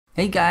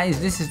Hey guys,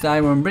 this is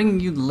Thyworm bringing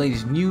you the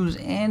latest news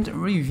and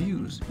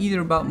reviews, either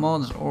about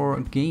mods or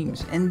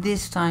games. And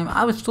this time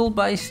I was told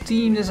by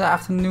Steam this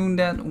afternoon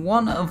that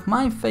one of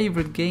my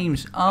favorite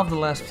games of the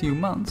last few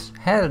months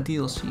had a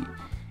DLC.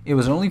 It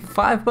was only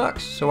 $5,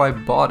 so I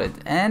bought it,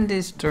 and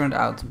this turned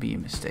out to be a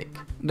mistake.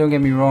 Don't get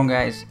me wrong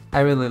guys,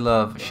 I really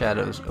love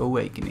Shadows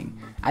Awakening.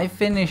 I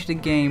finished the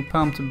game,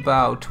 pumped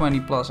about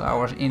 20 plus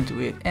hours into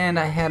it, and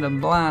I had a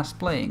blast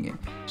playing it.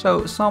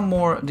 So some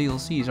more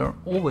DLCs are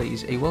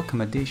always a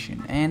welcome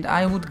addition, and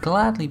I would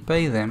gladly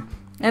pay them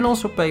and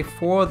also pay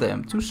for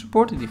them to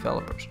support the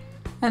developers.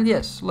 And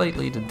yes,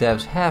 lately the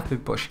devs have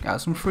been pushing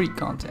out some free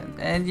content,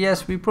 and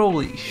yes, we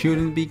probably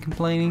shouldn't be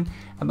complaining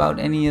about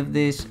any of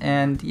this,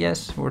 and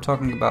yes, we're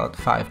talking about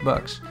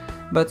 $5,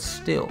 but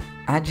still,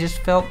 I just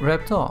felt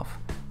ripped off.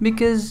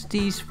 Because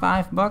these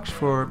 $5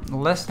 for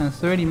less than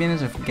 30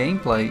 minutes of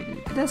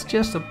gameplay, that's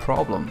just a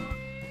problem.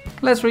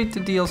 Let's read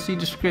the DLC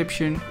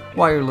description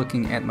while you're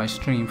looking at my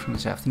stream from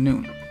this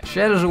afternoon.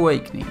 Shadows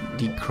Awakening,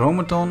 the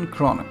Chromaton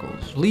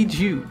Chronicles, leads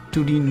you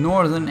to the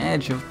northern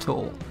edge of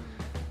Tol.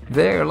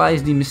 There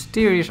lies the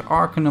mysterious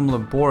Arcanum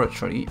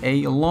Laboratory,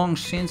 a long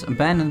since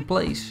abandoned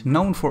place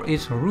known for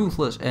its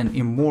ruthless and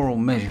immoral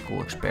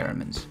magical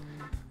experiments.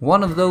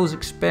 One of those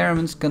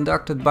experiments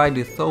conducted by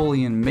the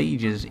Tholian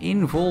mages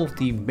involved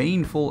the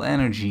baneful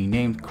energy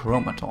named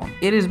Chromaton.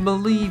 It is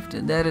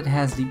believed that it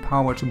has the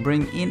power to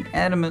bring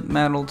inanimate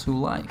metal to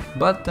life,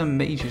 but the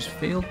mages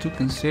failed to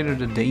consider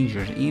the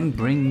dangers in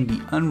bringing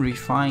the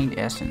unrefined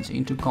essence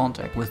into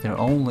contact with their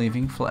own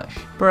living flesh.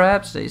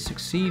 Perhaps they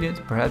succeeded,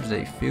 perhaps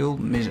they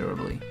failed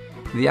miserably.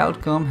 The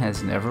outcome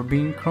has never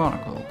been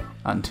chronicled,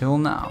 until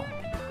now.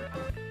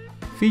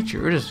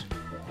 Features: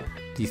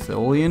 the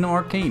Tholian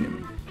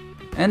Arcanum.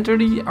 Enter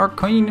the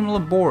Arcanum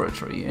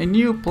Laboratory, a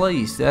new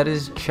place that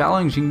is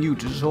challenging you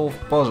to solve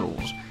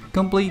puzzles,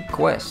 complete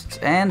quests,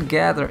 and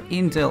gather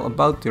intel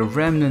about the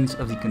remnants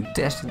of the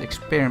contested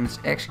experiments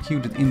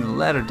executed in the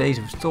latter days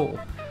of Tol.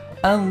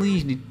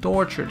 Unleash the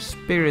tortured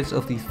spirits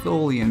of the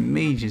Tholian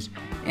mages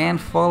and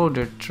follow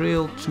their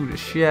trail through the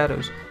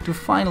shadows to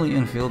finally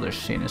unveil their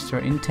sinister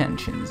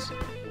intentions.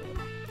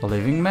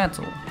 Living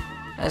Metal.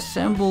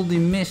 Assemble the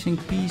missing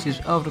pieces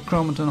of the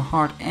Chromaton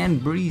heart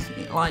and breathe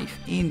life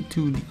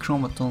into the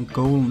Chromaton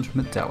Golem's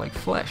metallic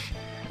flesh.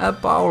 A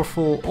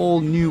powerful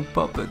all-new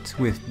puppet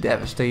with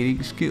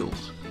devastating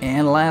skills.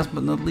 And last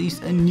but not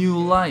least, a new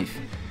life.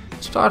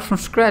 Start from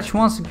scratch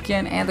once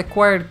again and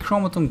acquire the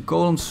Chromaton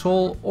Golem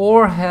soul,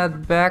 or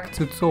head back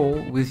to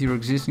Tol with your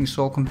existing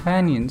soul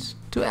companions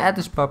to add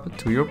this puppet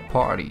to your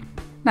party.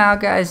 Now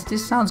guys,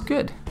 this sounds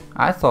good.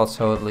 I thought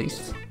so at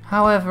least.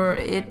 However,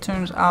 it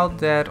turns out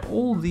that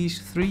all these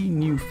three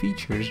new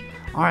features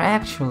are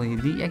actually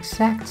the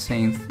exact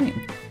same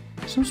thing.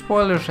 Some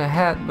spoilers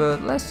ahead,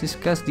 but let's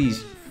discuss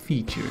these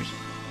features.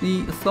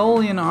 The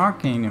Tholian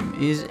Arcanum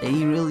is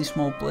a really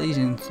small place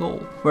in Tol,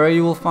 where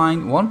you will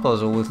find one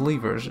puzzle with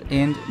levers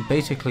and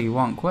basically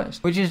one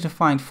quest, which is to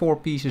find 4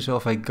 pieces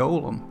of a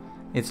golem.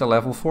 It's a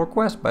level 4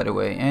 quest by the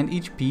way, and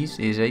each piece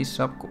is a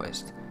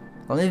sub-quest.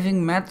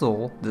 Living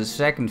Metal, the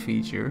second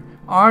feature,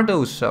 are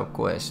those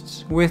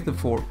sub-quests with the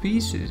 4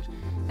 pieces.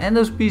 And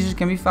those pieces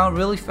can be found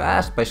really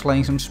fast by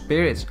slaying some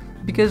spirits,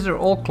 because they're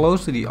all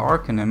close to the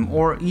Arcanum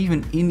or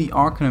even in the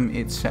Arcanum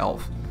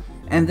itself.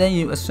 And then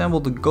you assemble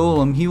the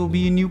golem, he will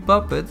be a new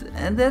puppet,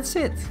 and that's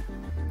it.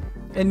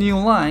 A new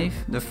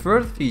life, the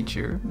third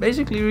feature,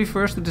 basically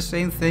refers to the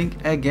same thing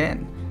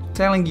again,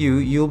 telling you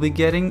you'll be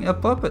getting a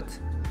puppet.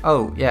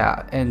 Oh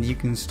yeah, and you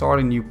can start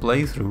a new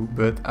playthrough,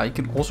 but I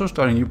can also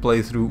start a new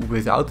playthrough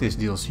without this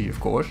DLC of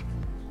course.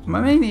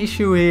 My main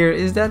issue here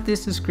is that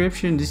this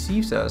description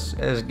deceives us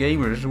as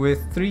gamers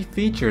with 3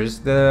 features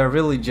that are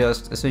really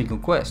just a single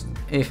quest.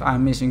 If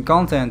I'm missing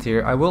content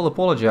here, I will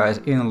apologize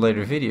in a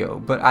later video,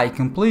 but I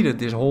completed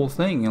this whole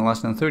thing in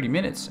less than 30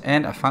 minutes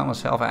and I found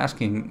myself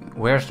asking,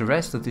 where's the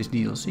rest of this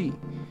DLC?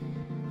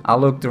 I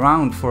looked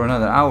around for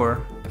another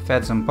hour,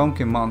 fed some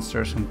pumpkin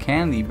monsters some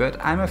candy, but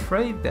I'm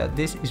afraid that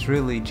this is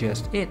really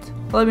just it.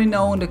 Let me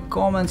know in the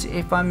comments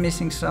if I'm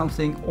missing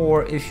something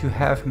or if you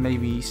have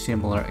maybe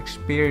similar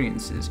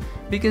experiences.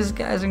 Because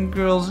guys and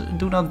girls,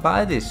 do not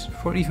buy this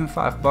for even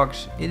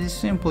 $5. It is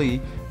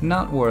simply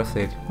not worth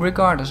it,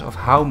 regardless of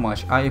how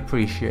much I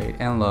appreciate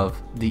and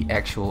love the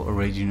actual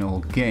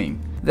original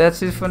game.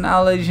 That's it for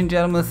now ladies and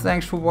gentlemen,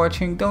 thanks for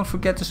watching. Don't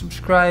forget to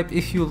subscribe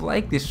if you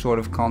like this sort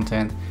of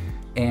content,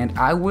 and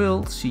I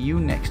will see you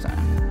next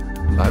time.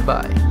 Bye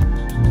bye.